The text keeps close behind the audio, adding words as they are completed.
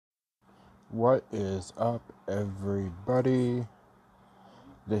What is up, everybody?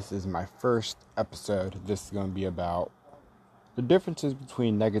 This is my first episode. This is going to be about the differences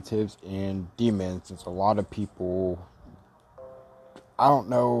between negatives and demons. Since a lot of people, I don't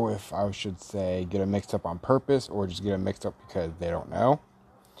know if I should say get them mixed up on purpose or just get them mixed up because they don't know.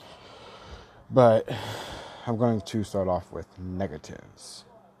 But I'm going to start off with negatives.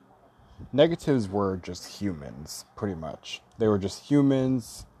 Negatives were just humans, pretty much. They were just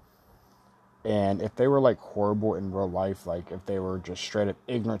humans. And if they were like horrible in real life, like if they were just straight up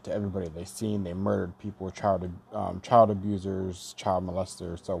ignorant to everybody they seen, they murdered people, child abusers, child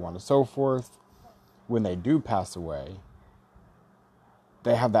molesters, so on and so forth. When they do pass away,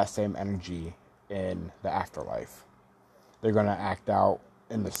 they have that same energy in the afterlife. They're going to act out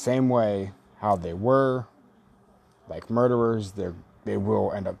in the same way how they were, like murderers. They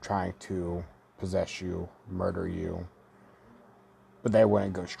will end up trying to possess you, murder you. But they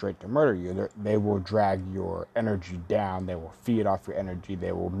wouldn't go straight to murder you. They will drag your energy down. They will feed off your energy.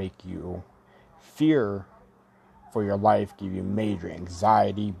 They will make you fear for your life, give you major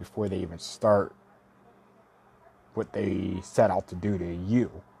anxiety before they even start what they set out to do to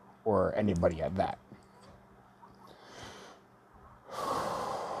you or anybody at that.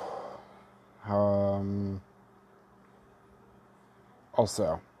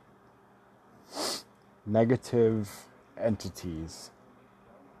 Also, negative entities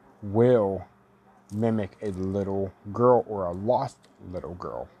will mimic a little girl or a lost little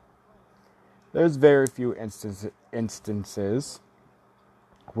girl. There's very few instances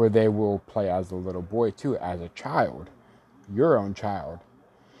where they will play as a little boy too, as a child, your own child.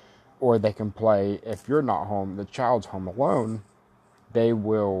 Or they can play, if you're not home, the child's home alone, they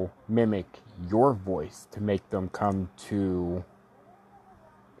will mimic your voice to make them come to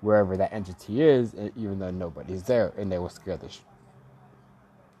wherever that entity is, even though nobody's there, and they will scare the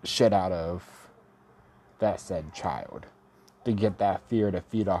shit out of that said child to get that fear, to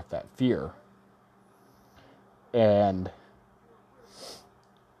feed off that fear. And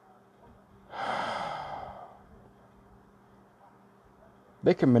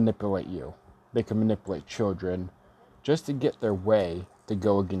they can manipulate you. They can manipulate children just to get their way, to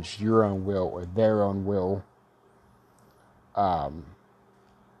go against your own will or their own will.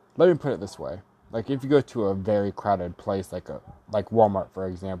 Let me put it this way. Like if you go to a very crowded place, like Walmart, for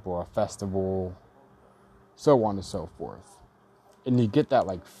example, a festival, so on and so forth, and you get that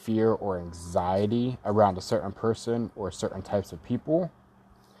like fear or anxiety around a certain person or certain types of people,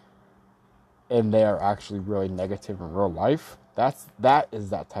 and they are actually really negative in real life, that is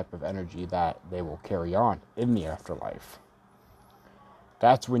that type of energy that they will carry on in the afterlife.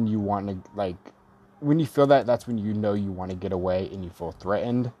 That's when you want to, like, when you feel that, that's when you know you want to get away and you feel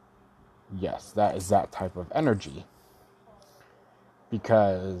threatened. Yes, that is that type of energy.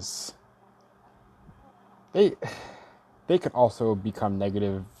 Because they can also become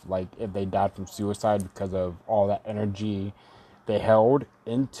negative, like if they died from suicide because of all that energy they held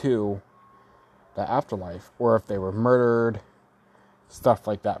into the afterlife, or if they were murdered, stuff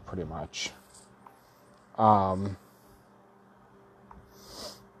like that, pretty much. You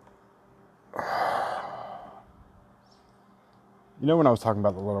know, when I was talking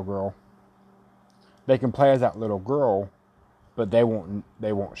about the little girl, they can play as that little girl, but they won't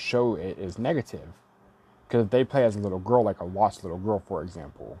show it as negative. Because if they play as a little girl, like a lost little girl, for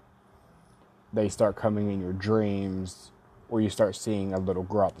example, they start coming in your dreams, or you start seeing a little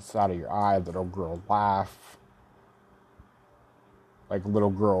girl out the side of your eye, a little girl laugh, like little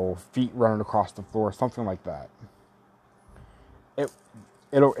girl feet running across the floor, something like that. It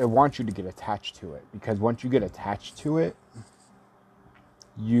wants you to get attached to it, because once you get attached to it,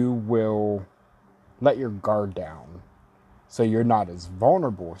 you will let your guard down, so you're not as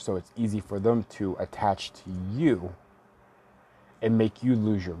vulnerable, so it's easy for them to attach to you and make you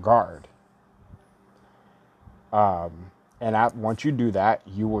lose your guard. Once you do that,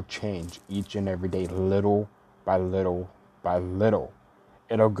 you will change each and every day, little by little by little.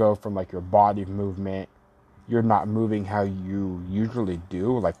 It'll go from like your body movement. You're not moving how you usually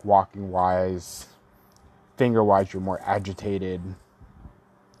do, like walking wise, finger wise, you're more agitated.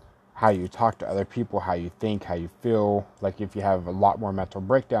 How you talk to other people, how you think, how you feel. Like if you have a lot more mental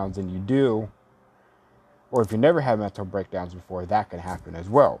breakdowns than you do, or if you never had mental breakdowns before, that can happen as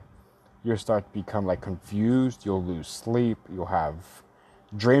well. You'll start to become like confused, you'll lose sleep, you'll have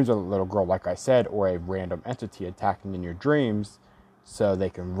dreams of a little girl, like I said, or a random entity attacking in your dreams, so they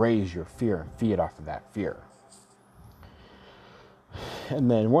can raise your fear and feed off of that fear.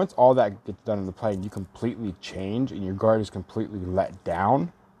 And then once all that gets done in the play and you completely change and your guard is completely let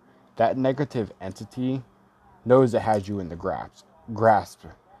down, that negative entity knows it has you in the grasp.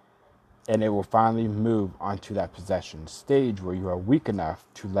 And it will finally move onto that possession stage where you are weak enough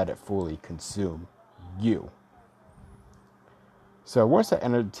to let it fully consume you. So once that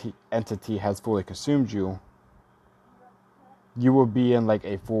entity has fully consumed you, you will be in like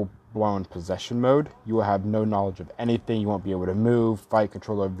a full-blown possession mode. You will have no knowledge of anything. You won't be able to move, fight,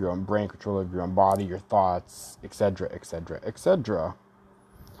 control over your own brain, control over your own body, your thoughts, etc., etc., etc.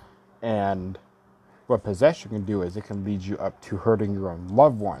 And what possession can do is it can lead you up to hurting your own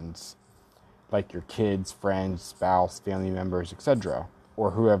loved ones, like your kids, friends, spouse, family members, etc.,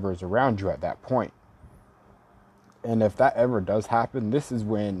 or whoever is around you at that point. And if that ever does happen, this is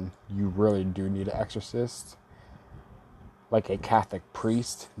when you really do need an exorcist, like a Catholic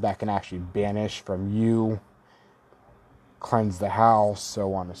priest that can actually banish from you, cleanse the house,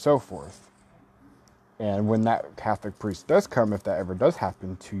 so on and so forth. And when that Catholic priest does come, if that ever does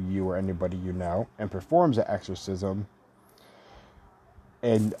happen to you or anybody you know, and performs an exorcism,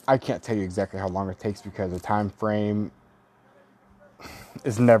 and I can't tell you exactly how long it takes because the time frame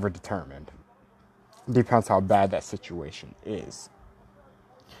is never determined. It depends how bad that situation is.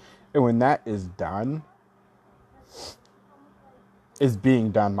 And when that is done, is being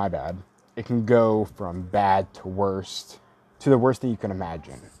done, my bad, it can go from bad to worst, to the worst thing you can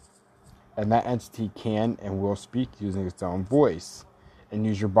imagine. And that entity can and will speak using its own voice and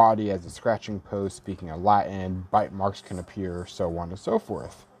use your body as a scratching post, speaking in Latin, bite marks can appear, so on and so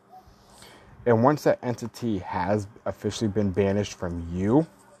forth. And once that entity has officially been banished from you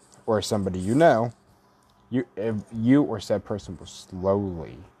or somebody you know, you or said person will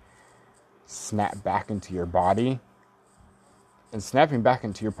slowly snap back into your body. And snapping back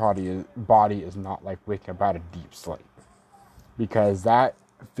into your body is not like waking up out of deep sleep. Because that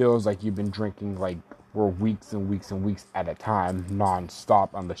feels like you've been drinking like for weeks and weeks and weeks at a time,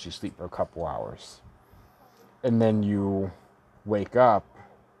 non-stop, unless you sleep for a couple hours. And then you wake up,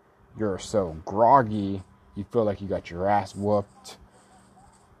 you're so groggy, you feel like you got your ass whooped.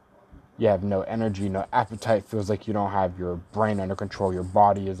 You have no energy, no appetite, feels like you don't have your brain under control, your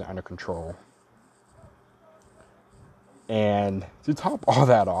body isn't under control. And to top all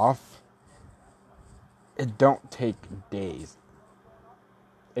that off, it don't take days.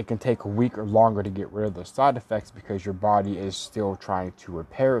 It can take a week or longer to get rid of those side effects because your body is still trying to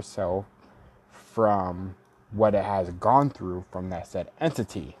repair itself from what it has gone through from that said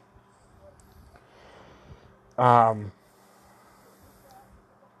entity.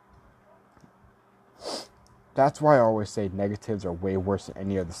 That's why I always say negatives are way worse than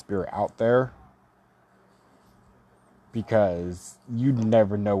any other spirit out there. Because you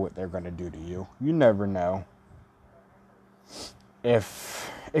never know what they're going to do to you. You never know.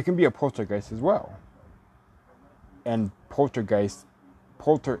 If it can be a poltergeist as well. And polter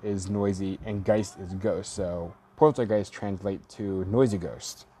is noisy and geist is ghost. So poltergeist translate to noisy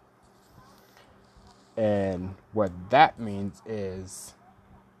ghost. And what that means is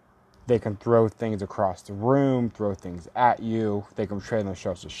they can throw things across the room, throw things at you. They can portray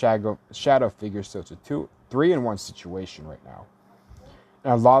themselves as shadow figures. So it's a 3-in-1 situation right now.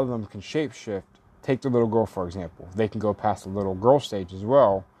 And a lot of them can shapeshift. Take the little girl, for example. They can go past the little girl stage as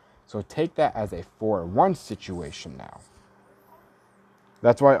well. So take that as a 4-in-1 situation now.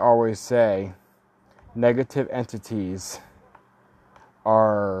 That's why I always say negative entities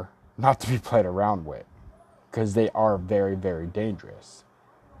are not to be played around with. Because they are very, very dangerous.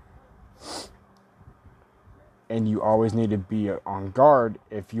 And you always need to be on guard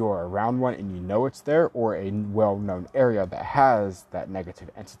if you're around one and you know it's there, or a well-known area that has that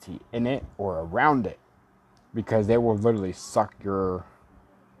negative entity in it or around it. Because they will literally suck your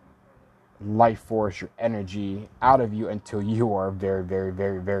life force, your energy out of you until you are very, very,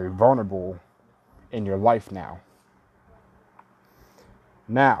 very, very vulnerable in your life now.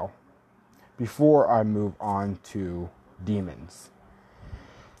 Now, before I move on to demons,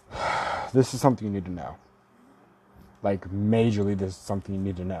 this is something you need to know. Like, majorly, this is something you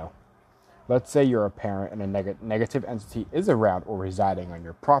need to know. Let's say you're a parent and a negative entity is around or residing on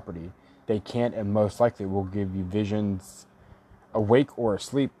your property. They can and most likely will give you visions, awake or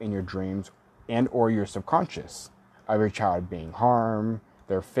asleep, in your dreams and or your subconscious of your child being harmed.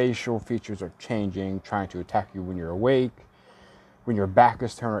 Their facial features are changing, trying to attack you when you're awake, when your back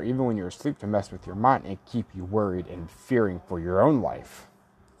is turned, or even when you're asleep, to mess with your mind and keep you worried and fearing for your own life.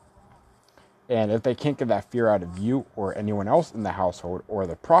 And if they can't get that fear out of you or anyone else in the household or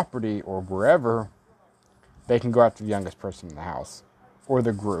the property or wherever, they can go after the youngest person in the house or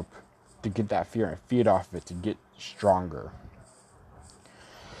the group to get that fear and feed off of it to get stronger.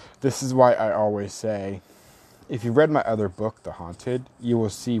 This is why I always say, if you've read my other book, The Haunted, you will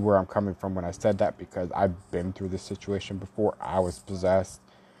see where I'm coming from when I said that, because I've been through this situation before. I was possessed.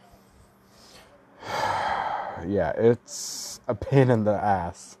 Yeah, it's a pain in the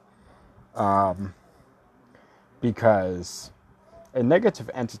ass. Because a negative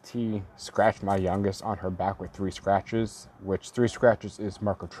entity scratched my youngest on her back with 3 scratches, which 3 scratches is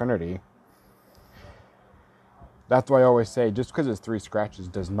Mark of Trinity. That's why I always say, just because it's 3 scratches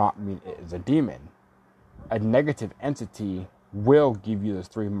does not mean it is a demon. A negative entity will give you those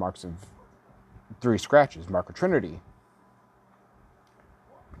 3 marks of 3 scratches, Mark of Trinity.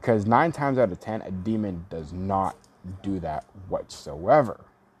 Because 9 times out of 10, a demon does not do that whatsoever.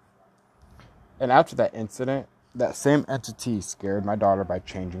 And after that incident, that same entity scared my daughter by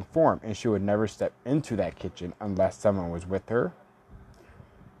changing form, and she would never step into that kitchen unless someone was with her.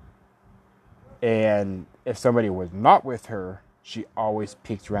 And if somebody was not with her, she always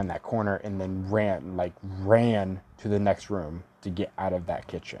peeked around that corner and then ran to the next room to get out of that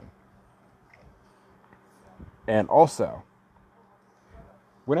kitchen. And also,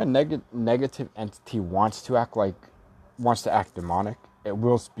 when a negative entity wants to act demonic, it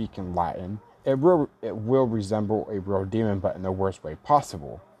will speak in Latin. It will resemble a real demon, but in the worst way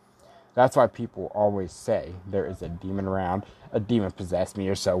possible. That's why people always say there is a demon around, a demon possessed me,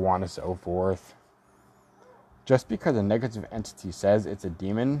 or so on and so forth. Just because a negative entity says it's a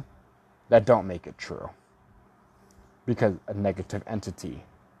demon, that don't make it true. Because a negative entity,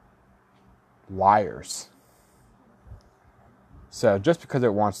 liars. So just because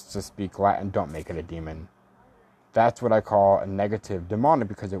it wants to speak Latin, don't make it a demon. That's what I call a negative demonic,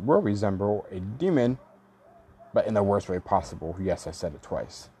 because it will resemble a demon, but in the worst way possible. Yes, I said it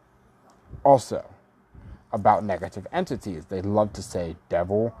twice. Also, about negative entities, they love to say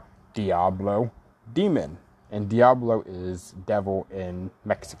devil, diablo, demon. And diablo is devil in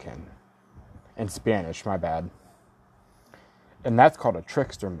Mexican. In Spanish, my bad. And that's called a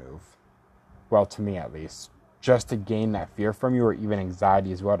trickster move. Well, to me at least. Just to gain that fear from you, or even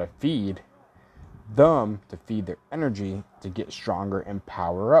anxiety as well, to feed them, to feed their energy, to get stronger and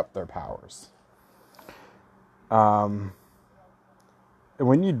power up their powers. And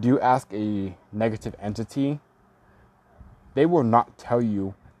when you do ask a negative entity, they will not tell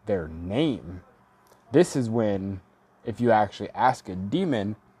you their name. This is when, if you actually ask a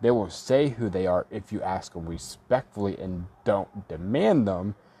demon, they will say who they are if you ask them respectfully and don't demand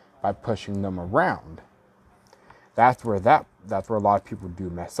them by pushing them around. That's where a lot of people do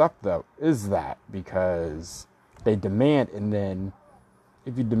mess up, though, is that because they demand, and then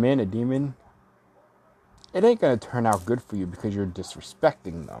if you demand a demon, it ain't going to turn out good for you because you're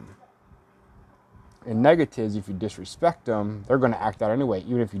disrespecting them. And negatives, if you disrespect them, they're going to act out anyway.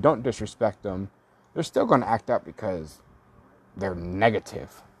 Even if you don't disrespect them, they're still going to act out because they're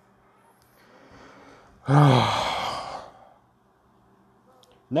negative.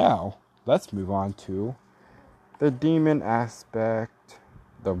 Now, let's move on to the demon aspect,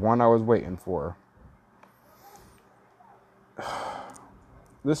 the one I was waiting for.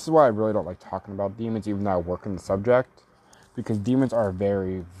 This is why I really don't like talking about demons, even though I work in the subject. Because demons are a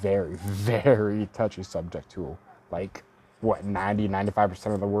very, very, very touchy subject to,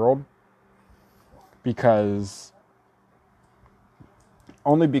 90-95% of the world.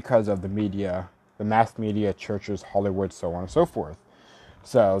 Only because of the media, the mass media, churches, Hollywood, so on and so forth.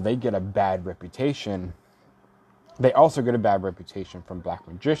 So they get a bad reputation. They also get a bad reputation from black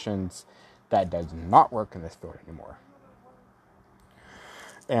magicians that does not work in this field anymore.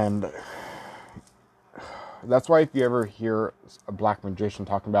 And that's why if you ever hear a black magician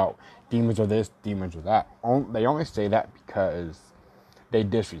talking about demons are this, demons are that, they only say that because they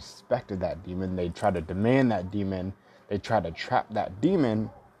disrespected that demon. They try to demand that demon. They try to trap that demon.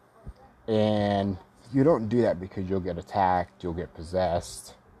 And you don't do that because you'll get attacked, you'll get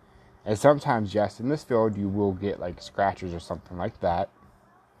possessed. And sometimes, yes, in this field, you will get scratches or something like that.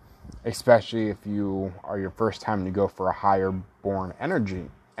 Especially if you are your first time to go for a higher born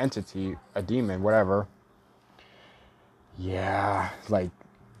entity, a demon, whatever. Yeah,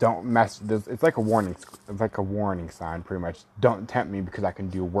 don't mess with this. It's like a warning. It's like a warning sign, pretty much. Don't tempt me because I can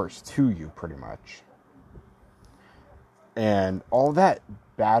do worse to you, pretty much. And all that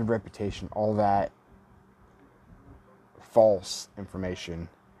bad reputation, all that false information,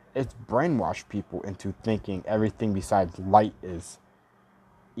 it's brainwashed people into thinking everything besides light is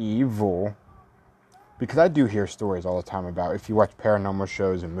evil. Because I do hear stories all the time about, if you watch paranormal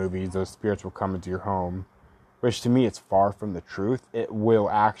shows and movies, those spirits will come into your home. Which to me, it's far from the truth. It will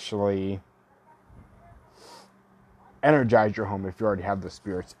actually energize your home if you already have the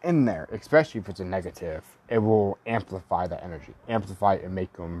spirits in there. Especially if it's a negative. It will amplify that energy. Amplify it and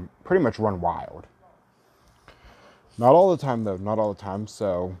make them pretty much run wild. Not all the time, though. Not all the time.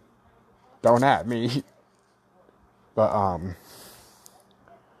 So, don't at me. But,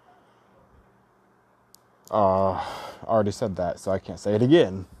 I already said that, so I can't say it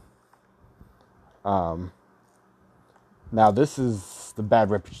again. Now, this is the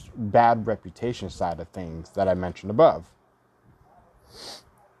bad reputation side of things that I mentioned above.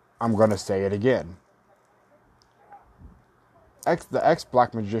 I'm going to say it again. The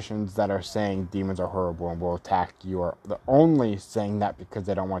ex-black magicians that are saying demons are horrible and will attack you are only saying that because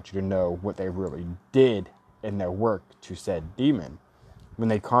they don't want you to know what they really did in their work to said demon. When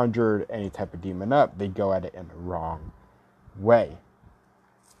they conjured any type of demon up, they go at it in the wrong way.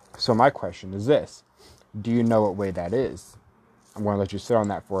 So my question is this. Do you know what way that is? I'm going to let you sit on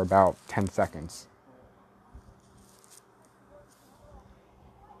that for about 10 seconds.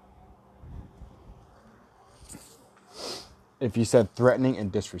 If you said threatening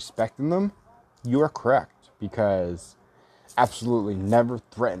and disrespecting them, you are correct, because absolutely never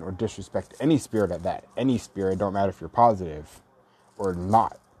threaten or disrespect any spirit at that. Any spirit, don't matter if you're positive or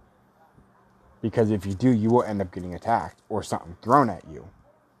not. Because if you do, you will end up getting attacked or something thrown at you.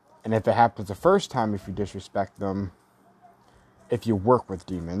 And if it happens the first time, if you disrespect them, if you work with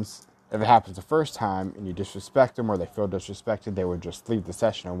demons, if it happens the first time and you disrespect them or they feel disrespected, they will just leave the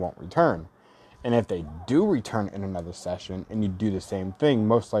session and won't return. And if they do return in another session and you do the same thing,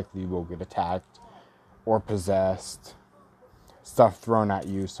 most likely you will get attacked or possessed, stuff thrown at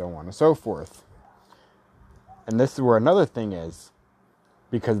you, so on and so forth. And this is where another thing is,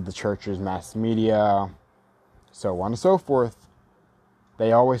 because of the church's mass media, so on and so forth,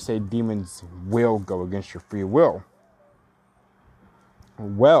 they always say demons will go against your free will.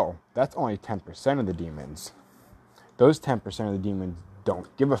 Well, that's only 10% of the demons. Those 10% of the demons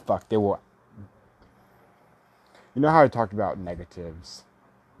don't give a fuck. They will. You know how I talked about negatives?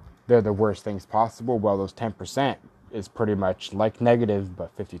 They're the worst things possible. Well, those 10% is pretty much like negatives,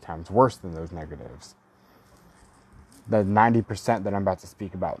 but 50 times worse than those negatives. The 90% that I'm about to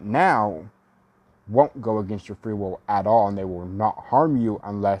speak about now won't go against your free will at all, and they will not harm you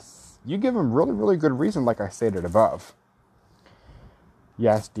unless you give them really, really good reason, like I stated above.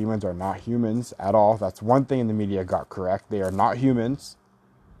 Yes, demons are not humans at all. That's one thing the media got correct. They are not humans.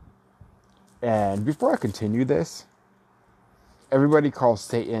 And before I continue this, everybody calls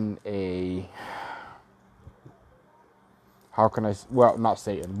Satan not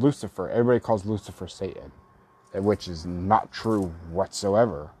Satan, Lucifer. Everybody calls Lucifer Satan, which is not true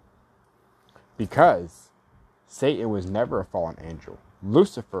whatsoever. Because Satan was never a fallen angel.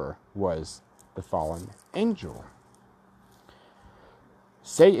 Lucifer was the fallen angel.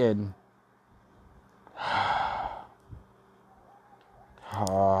 Satan,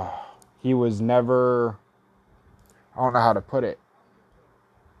 he was never, I don't know how to put it.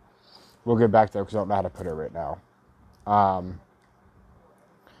 We'll get back there because I don't know how to put it right now.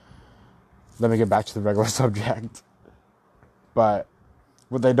 Let me get back to the regular subject. But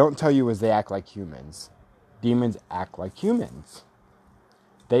what they don't tell you is they act like humans. Demons act like humans.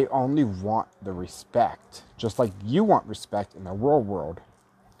 They only want the respect, just like you want respect in the real world.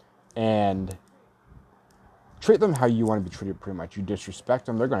 And treat them how you want to be treated, pretty much. You disrespect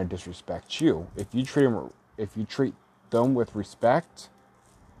them, they're going to disrespect you. If you treat them with respect,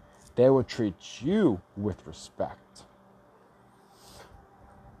 they will treat you with respect.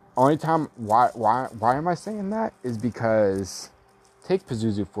 Only time why am I saying that is because take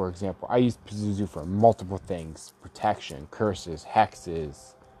Pazuzu for example. I use Pazuzu for multiple things: protection, curses,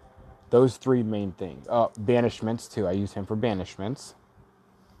 hexes. Those three main things. Banishments too. I use him for banishments.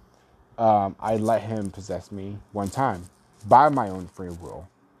 I let him possess me one time by my own free will,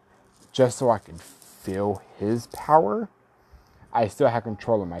 just so I could feel his power. I still had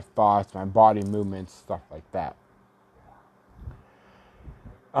control of my thoughts, my body movements, stuff like that.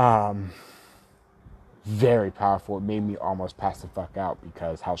 Very powerful. It made me almost pass the fuck out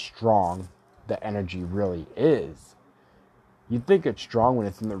because how strong the energy really is. You think it's strong when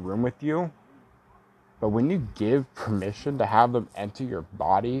it's in the room with you, but when you give permission to have them enter your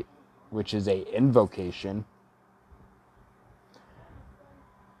body, which is a invocation,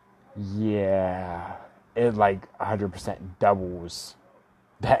 yeah, it like 100% doubles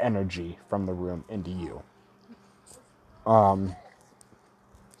that energy from the room into you.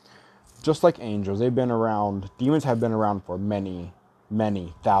 Just like angels, they've been around, demons have been around for many,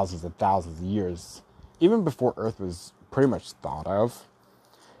 many thousands and thousands of years, even before Earth was pretty much thought of.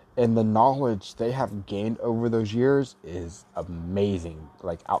 And the knowledge they have gained over those years is amazing,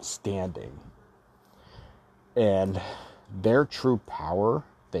 like outstanding. And their true power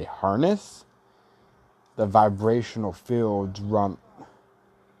they harness, the vibrational fields run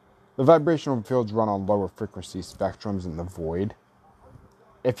on lower frequency spectrums in the void,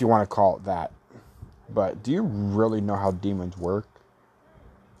 if you want to call it that. But do you really know how demons work?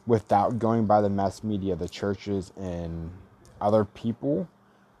 without going by the mass media, the churches, and other people?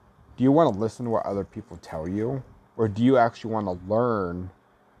 Do you want to listen to what other people tell you? Or do you actually want to learn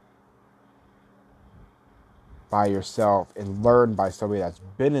by yourself and learn by somebody that's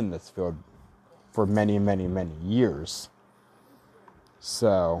been in this field for many, many, many years?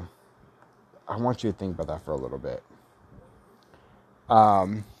 So, I want you to think about that for a little bit.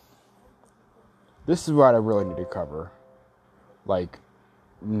 This is what I really need to cover. Like,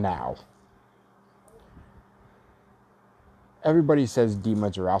 now. Everybody says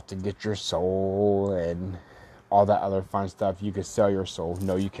demons are out to get your soul and all that other fun stuff. You can sell your soul.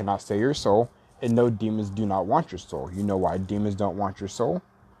 No, you cannot sell your soul. And no, demons do not want your soul. You know why demons don't want your soul?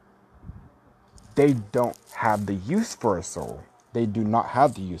 They don't have the use for a soul. They do not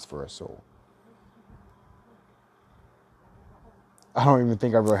have the use for a soul. I don't even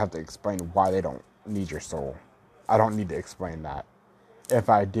think I really have to explain why they don't need your soul. I don't need to explain that. If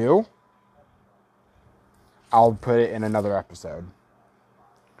I do, I'll put it in another episode.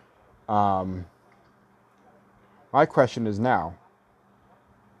 My question is now.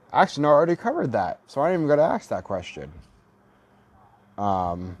 Actually, no, I already covered that. So I ain't even going to ask that question.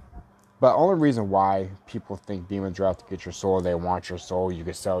 But only reason why people think demons are out to get your soul, they want your soul, you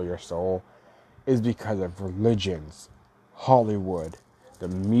can sell your soul, is because of religions, Hollywood, the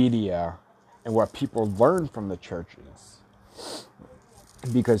media, and what people learn from the churches.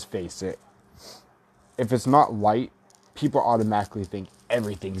 Because face it, if it's not light, people automatically think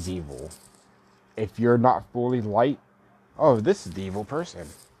everything's evil. If you're not fully light, oh, this is the evil person.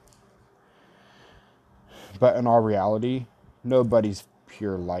 But in all reality, nobody's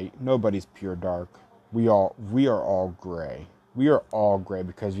pure light. Nobody's pure dark. We are all gray. We are all gray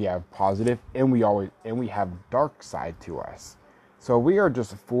because we have positive and we have dark side to us. So we are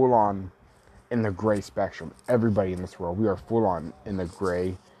just full on in the gray spectrum. Everybody in this world, we are full on in the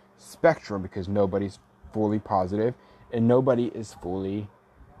gray spectrum because nobody's fully positive and nobody is fully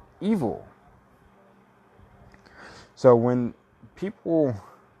evil. So when people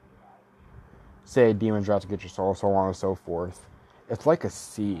say demons are out to get your soul, so on and so forth, it's like a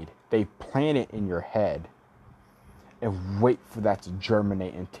seed. They plant it in your head and wait for that to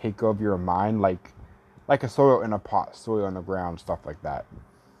germinate and take over your mind like a soil in a pot, soil in the ground, stuff like that.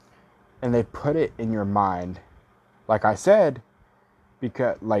 And they put it in your mind, like I said,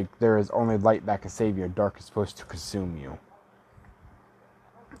 because like there is only light that can save you, dark is supposed to consume you.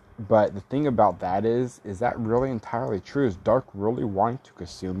 But the thing about that is that really entirely true? Is dark really wanting to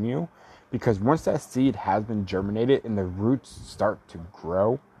consume you? Because once that seed has been germinated and the roots start to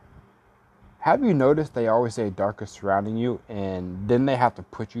grow, have you noticed they always say dark is surrounding you, and then they have to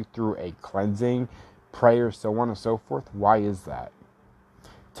put you through a cleansing, prayer, so on and so forth? Why is that?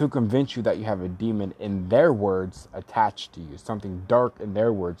 To convince you that you have a demon, in their words, attached to you. Something dark, in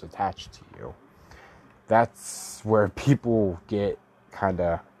their words, attached to you. That's where people get kind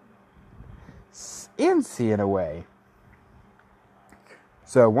of antsy in a way.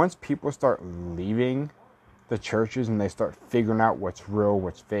 So once people start leaving the churches and they start figuring out what's real,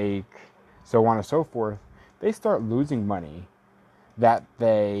 what's fake, so on and so forth, they start losing money that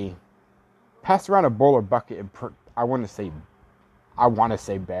they pass around a bowl or bucket and I want to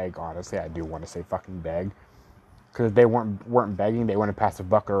say beg, honestly. I do want to say fucking beg. Because they weren't begging, they wouldn't pass a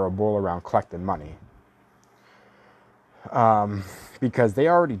bucket or a bowl around collecting money. Because they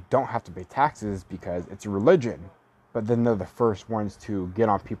already don't have to pay taxes because it's a religion. But then they're the first ones to get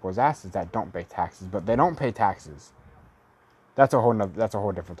on people's asses that don't pay taxes. But they don't pay taxes. That's a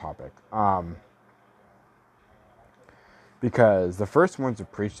whole different topic. Because the first ones to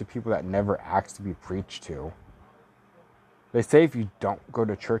preach to people that never asked to be preached to. They say if you don't go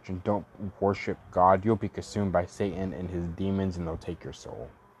to church and don't worship God, you'll be consumed by Satan and his demons and they'll take your soul.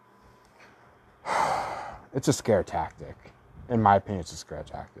 It's a scare tactic. In my opinion, it's a scare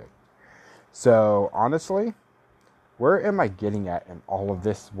tactic. So, honestly, where am I getting at in all of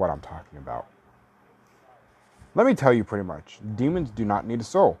this, what I'm talking about? Let me tell you pretty much. Demons do not need a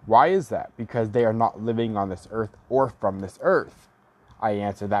soul. Why is that? Because they are not living on this earth or from this earth. I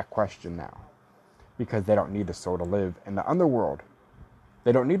answer that question now. Because they don't need a soul to live in the underworld.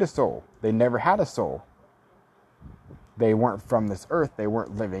 They don't need a soul. They never had a soul. They weren't from this earth. They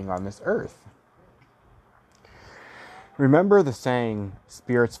weren't living on this earth. Remember the saying,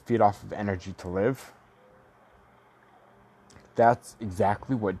 spirits feed off of energy to live? That's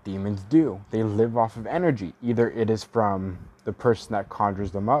exactly what demons do. They live off of energy. Either it is from the person that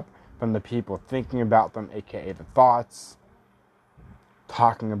conjures them up, from the people thinking about them, aka the thoughts,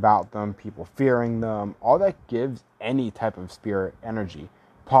 talking about them, people fearing them. All that gives any type of spirit energy.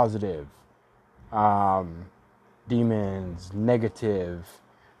 Positive, demons, negative,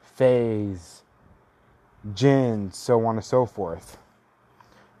 fays, jinns, so on and so forth.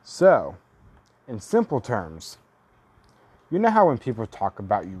 So, in simple terms, you know how when people talk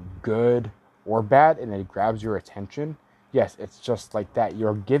about you good or bad and it grabs your attention? Yes, it's just like that.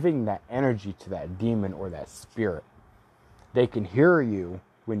 You're giving that energy to that demon or that spirit. They can hear you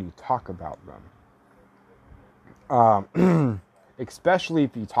when you talk about them. Especially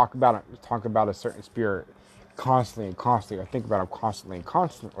if you talk about a certain spirit constantly and constantly, or think about them constantly and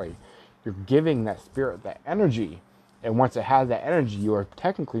constantly, you're giving that spirit that energy. And once it has that energy, you are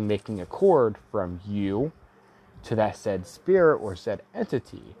technically making a cord from you to that said spirit or said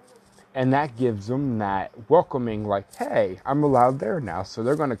entity. And that gives them that welcoming, like, hey, I'm allowed there now, so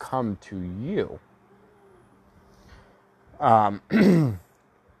they're going to come to you.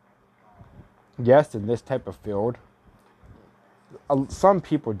 Yes, in this type of field, some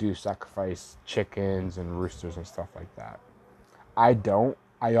people do sacrifice chickens and roosters and stuff like that. I don't.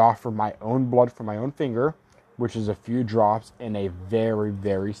 I offer my own blood from my own finger, which is a few drops in a very,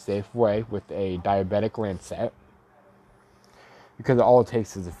 very safe way with a diabetic lancet. Because all it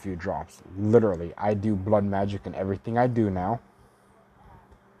takes is a few drops. Literally, I do blood magic in everything I do now.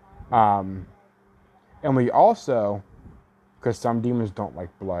 And we also, because some demons don't like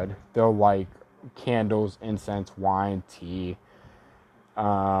blood, they'll like candles, incense, wine, tea,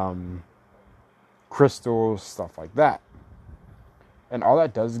 crystals, stuff like that. And all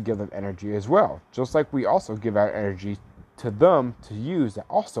that does is give them energy as well. Just like we also give out energy to them to use that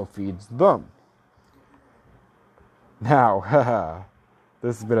also feeds them. Now,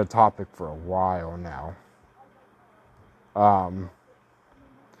 this has been a topic for a while now.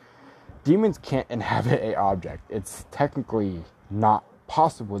 Demons can't inhabit an object. It's technically not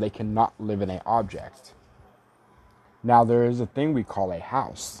possible. They cannot live in an object. Now, there is a thing we call a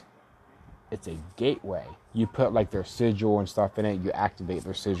house. It's a gateway. You put like their sigil and stuff in it. You activate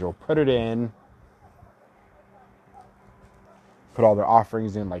their sigil. Put it in. Put all their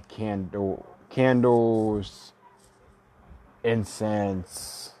offerings in, like candles,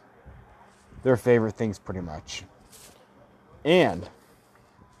 incense, their favorite things pretty much. And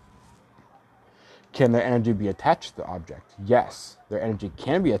can their energy be attached to the object? Yes, their energy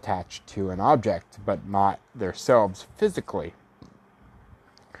can be attached to an object, but not themselves physically.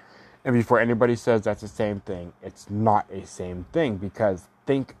 And before anybody says that's the same thing, it's not a same thing, because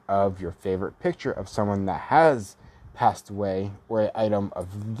think of your favorite picture of someone that has passed away or an item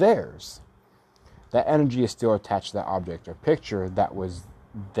of theirs. That energy is still attached to that object or picture that was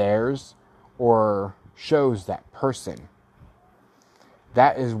theirs or shows that person.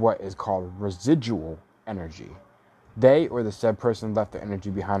 That is what is called residual energy. They or the said person left their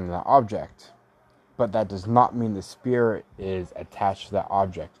energy behind in that object. But that does not mean the spirit is attached to that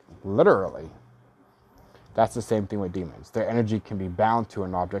object, literally. That's the same thing with demons. Their energy can be bound to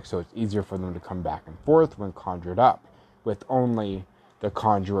an object, so it's easier for them to come back and forth when conjured up, with only the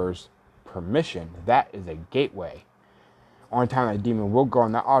conjurer's permission. That is a gateway. Only time a demon will go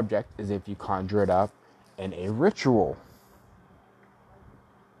on that object is if you conjure it up in a ritual.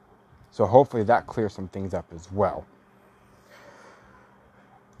 So hopefully that clears some things up as well.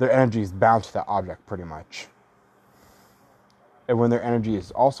 Their energy is bound to that object pretty much. And when their energy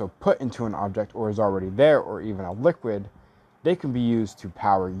is also put into an object or is already there, or even a liquid, they can be used to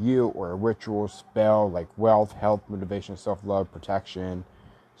power you or a ritual, spell, like wealth, health, motivation, self-love, protection,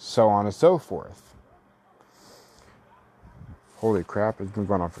 so on and so forth. Holy crap, it's been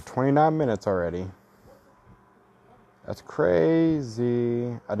going on for 29 minutes already. That's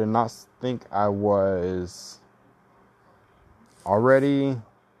crazy. I did not think I was already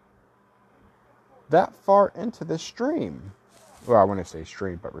that far into the stream. Well, I wouldn't say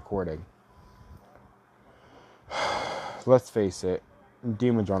stream, but recording. Let's face it,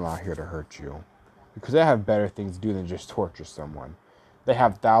 demons are not here to hurt you, because they have better things to do than just torture someone. They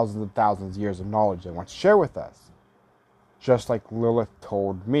have thousands and thousands of years of knowledge they want to share with us. Just like Lilith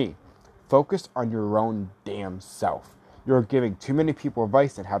told me, focus on your own damn self. You're giving too many people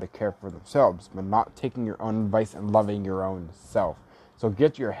advice on how to care for themselves, but not taking your own advice and loving your own self. So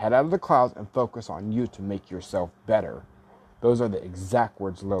get your head out of the clouds and focus on you to make yourself better. Those are the exact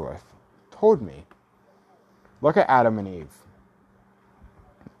words Lilith told me. Look at Adam and Eve.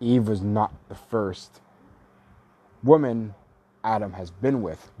 Eve was not the first woman Adam has been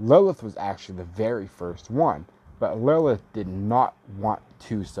with. Lilith was actually the very first one. But Lilith did not want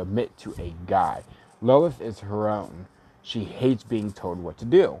to submit to a guy. Lilith is her own. She hates being told what to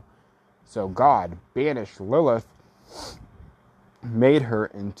do. So God banished Lilith, made her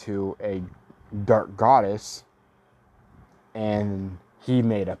into a dark goddess, and he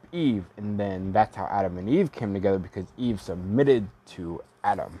made up Eve. And then that's how Adam and Eve came together, because Eve submitted to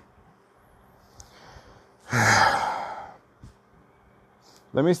Adam.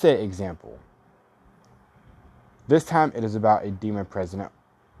 Let me say example. This time it is about a demon president,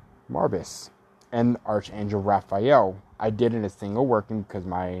 Marbus, and Archangel Raphael. I didn't a single working because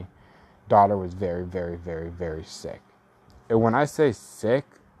my daughter was very, very, very, very sick. And when I say sick,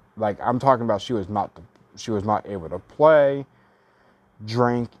 like I'm talking about she was not able to play,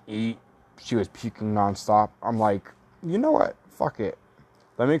 drink, eat. She was puking nonstop. I'm like, you know what? Fuck it.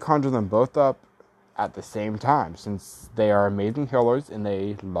 Let me conjure them both up at the same time, since they are amazing healers and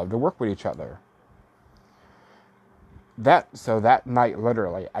they love to work with each other. That night,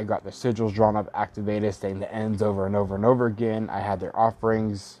 literally, I got the sigils drawn up, activated, saying the ends over and over and over again. I had their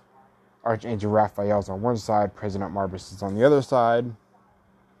offerings. Archangel Raphael's on one side, President Marbus is on the other side.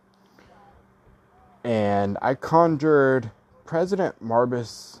 And I conjured President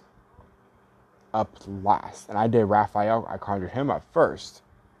Marbus up last. And I did Raphael, I conjured him up first.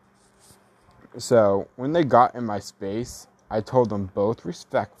 So when they got in my space, I told them both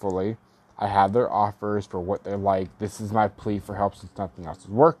respectfully, I have their offers for what they like. This is my plea for help since nothing else is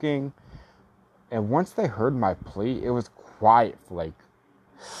working. And once they heard my plea, it was quiet for like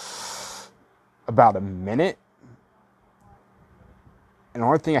about a minute. And the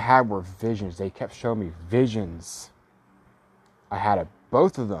only thing I had were visions. They kept showing me visions. I had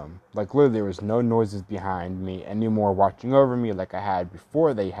both of them. Like literally there was no noises behind me anymore watching over me like I had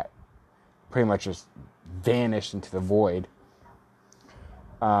before. They had pretty much just vanished into the void.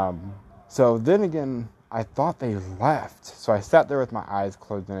 So then again, I thought they left. So I sat there with my eyes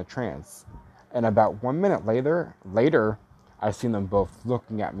closed in a trance. And about 1 minute later, I seen them both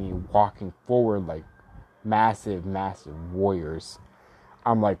looking at me, walking forward like massive, massive warriors.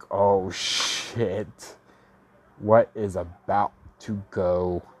 I'm like, oh shit. What is about to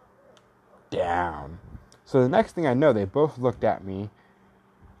go down? So the next thing I know, they both looked at me,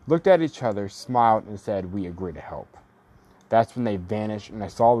 looked at each other, smiled, and said, we agree to help. That's when they vanished, and I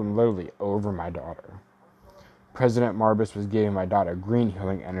saw them literally over my daughter. President Marbus was giving my daughter green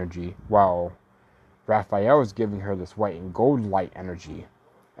healing energy, while Raphael was giving her this white and gold light energy.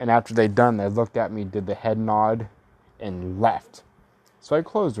 And after they'd done, they looked at me, did the head nod, and left. So I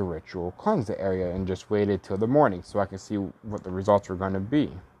closed the ritual, cleansed the area, and just waited till the morning so I could see what the results were going to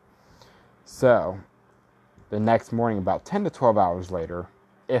be. So, the next morning, about 10 to 12 hours later,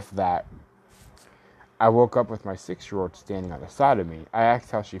 if that, I woke up with my 6-year-old standing on the side of me. I asked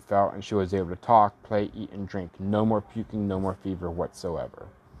how she felt, and she was able to talk, play, eat, and drink. No more puking, no more fever whatsoever.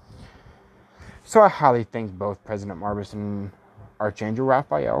 So I highly thank both President Marbus and Archangel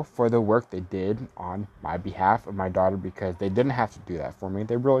Raphael for the work they did on my behalf of my daughter, because they didn't have to do that for me.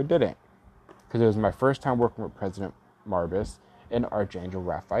 They really didn't. Because it was my first time working with President Marbus and Archangel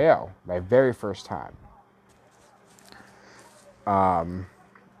Raphael. My very first time.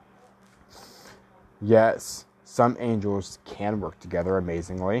 Yes, some angels can work together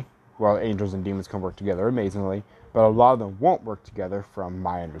amazingly. Well, angels and demons can work together amazingly, but a lot of them won't work together from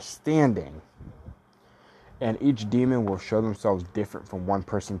my understanding. And each demon will show themselves different from one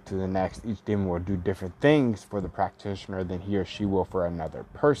person to the next. Each demon will do different things for the practitioner than he or she will for another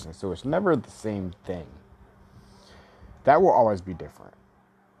person. So it's never the same thing. That will always be different,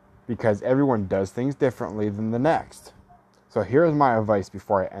 because everyone does things differently than the next. So here's my advice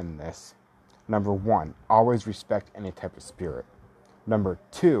before I end this. Number 1, always respect any type of spirit. Number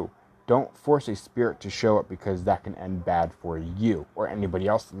 2, don't force a spirit to show up, because that can end bad for you or anybody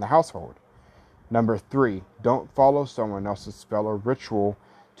else in the household. Number 3, don't follow someone else's spell or ritual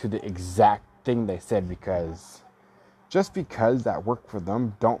to the exact thing they said, because just because that worked for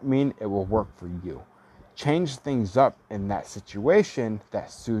them don't mean it will work for you. Change things up in that situation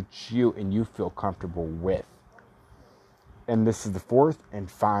that suits you and you feel comfortable with. And this is the 4th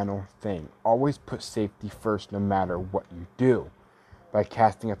and final thing. Always put safety first no matter what you do, by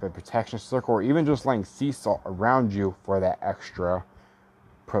casting up a protection circle or even just laying sea salt around you for that extra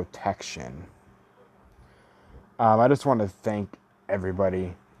protection. I just want to thank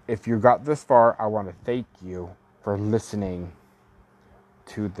everybody. If you got this far, I want to thank you for listening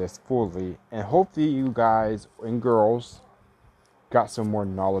to this fully. And hopefully you guys and girls got some more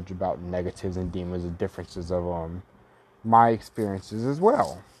knowledge about negatives and demons and differences of my experiences as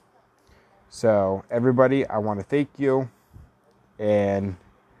well. So everybody, I want to thank you and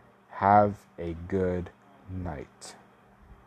have a good night.